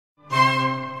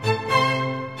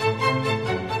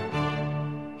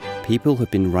People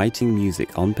have been writing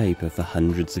music on paper for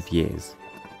hundreds of years,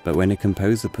 but when a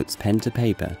composer puts pen to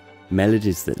paper,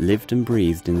 melodies that lived and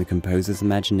breathed in the composer's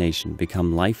imagination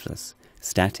become lifeless,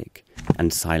 static,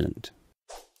 and silent.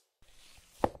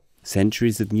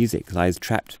 Centuries of music lies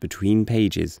trapped between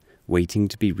pages, waiting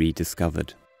to be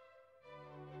rediscovered.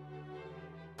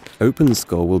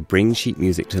 OpenScore will bring sheet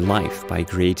music to life by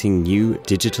creating new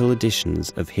digital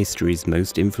editions of history's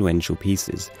most influential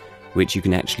pieces, which you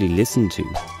can actually listen to,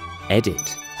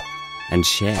 edit, and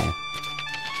share.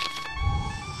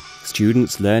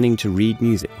 Students learning to read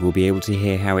music will be able to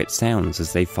hear how it sounds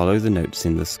as they follow the notes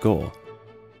in the score.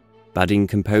 Budding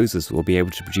composers will be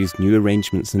able to produce new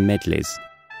arrangements and medleys.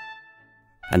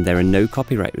 And there are no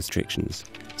copyright restrictions,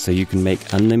 so you can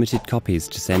make unlimited copies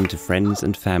to send to friends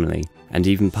and family, and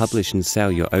even publish and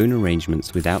sell your own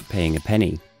arrangements without paying a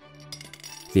penny.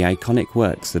 The iconic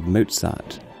works of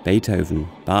Mozart, Beethoven,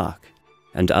 Bach,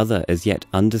 and other as yet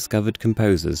undiscovered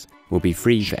composers will be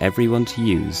free for everyone to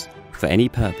use, for any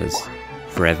purpose,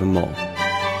 forevermore.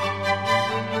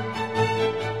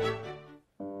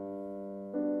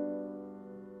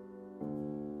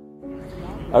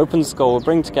 OpenScore will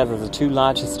bring together the two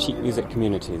largest sheet music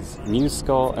communities,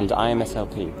 MuseScore and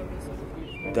IMSLP.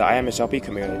 The IMSLP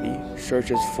community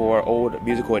searches for old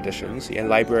musical editions in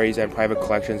libraries and private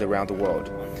collections around the world.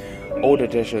 Old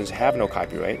editions have no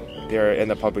copyright, they're in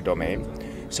the public domain,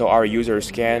 so our users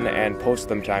scan and post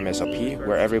them to IMSLP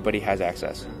where everybody has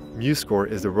access.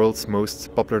 MuseScore is the world's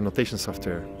most popular notation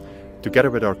software. Together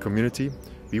with our community,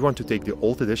 we want to take the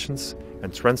old editions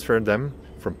and transfer them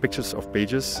from pictures of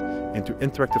pages into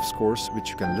interactive scores which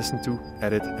you can listen to,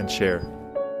 edit and share.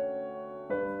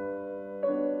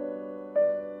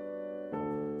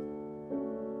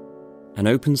 An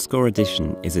OpenScore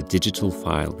edition is a digital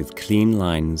file with clean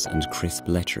lines and crisp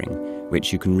lettering,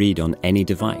 which you can read on any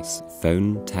device,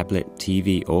 phone, tablet,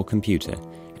 TV or computer,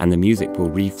 and the music will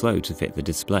reflow to fit the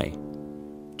display.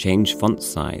 Change font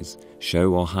size,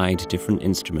 show or hide different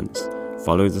instruments,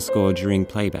 follow the score during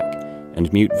playback,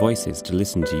 and mute voices to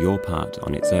listen to your part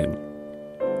on its own.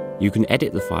 You can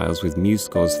edit the files with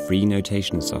MuseScore's free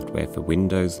notation software for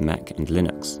Windows, Mac and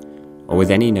Linux, or with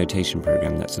any notation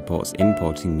program that supports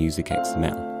importing music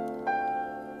XML.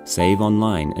 Save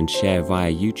online and share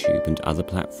via YouTube and other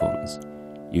platforms.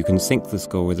 You can sync the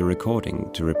score with a recording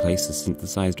to replace the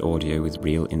synthesized audio with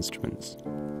real instruments.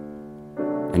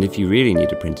 And if you really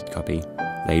need a printed copy,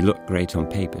 they look great on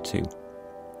paper too.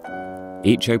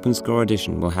 Each OpenScore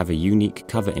edition will have a unique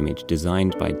cover image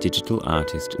designed by digital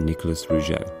artist Nicolas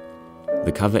Rougeau.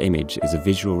 The cover image is a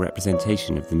visual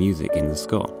representation of the music in the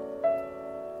score.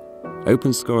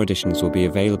 OpenScore editions will be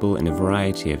available in a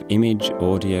variety of image,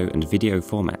 audio and video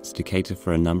formats to cater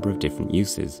for a number of different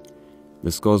uses.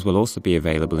 The scores will also be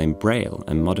available in Braille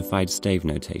and modified stave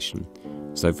notation,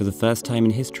 so for the first time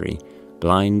in history,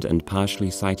 blind and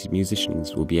partially sighted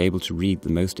musicians will be able to read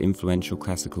the most influential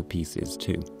classical pieces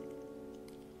too.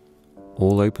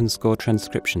 All OpenScore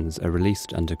transcriptions are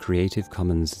released under Creative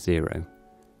Commons 0,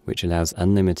 which allows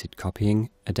unlimited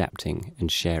copying, adapting,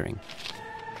 and sharing.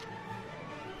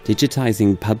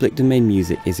 Digitizing public domain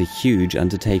music is a huge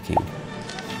undertaking.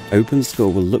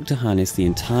 OpenScore will look to harness the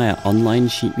entire online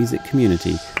sheet music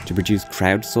community to produce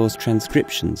crowdsourced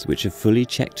transcriptions which are fully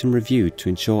checked and reviewed to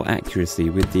ensure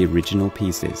accuracy with the original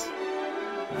pieces.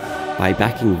 By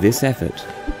backing this effort,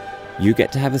 you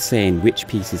get to have a say in which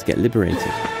pieces get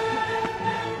liberated.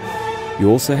 You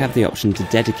also have the option to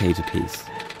dedicate a piece.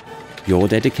 Your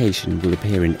dedication will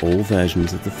appear in all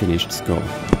versions of the finished score.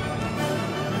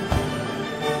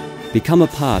 Become a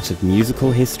part of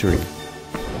musical history.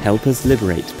 Help us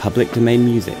liberate public domain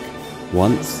music,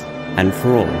 once and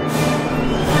for all.